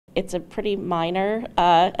It's a pretty minor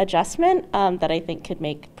adjustment that I think could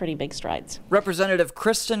make pretty big strides. Representative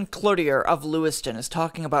Kristen Cloutier of Lewiston is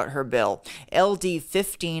talking about her bill, LD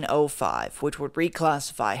 1505, which would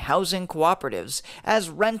reclassify housing cooperatives as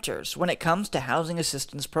renters when it comes to housing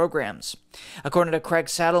assistance programs. According to Craig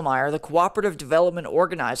Saddlemeyer, the cooperative development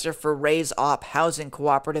organizer for Raise Op Housing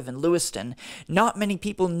Cooperative in Lewiston, not many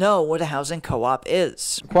people know what a housing co-op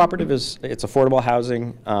is. Cooperative it's affordable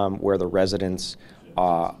housing where the residents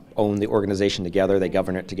own the organization together, they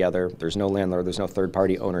govern it together, there's no landlord, there's no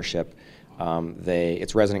third-party ownership,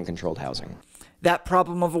 it's resident-controlled housing. That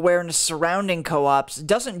problem of awareness surrounding co-ops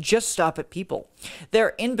doesn't just stop at people. Their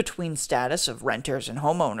in-between status of renters and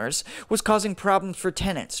homeowners was causing problems for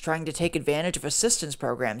tenants trying to take advantage of assistance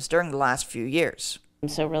programs during the last few years.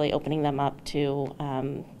 So really opening them up to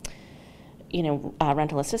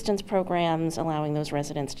rental assistance programs, allowing those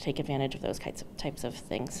residents to take advantage of those types of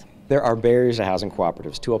things. There are barriers to housing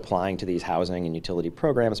cooperatives to applying to these housing and utility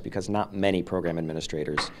programs because not many program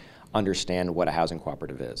administrators understand what a housing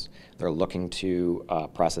cooperative is. They're looking to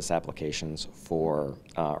process applications for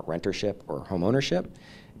rentership or homeownership,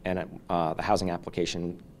 and the housing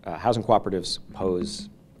cooperatives pose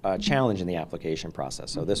a challenge in the application process.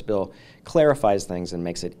 So this bill clarifies things and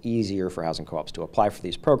makes it easier for housing co-ops to apply for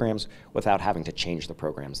these programs without having to change the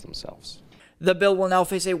programs themselves. The bill will now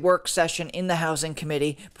face a work session in the Housing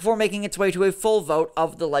Committee before making its way to a full vote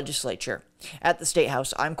of the legislature. At the State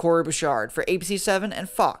House, I'm Corey Bouchard for ABC 7 and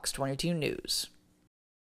Fox 22 News.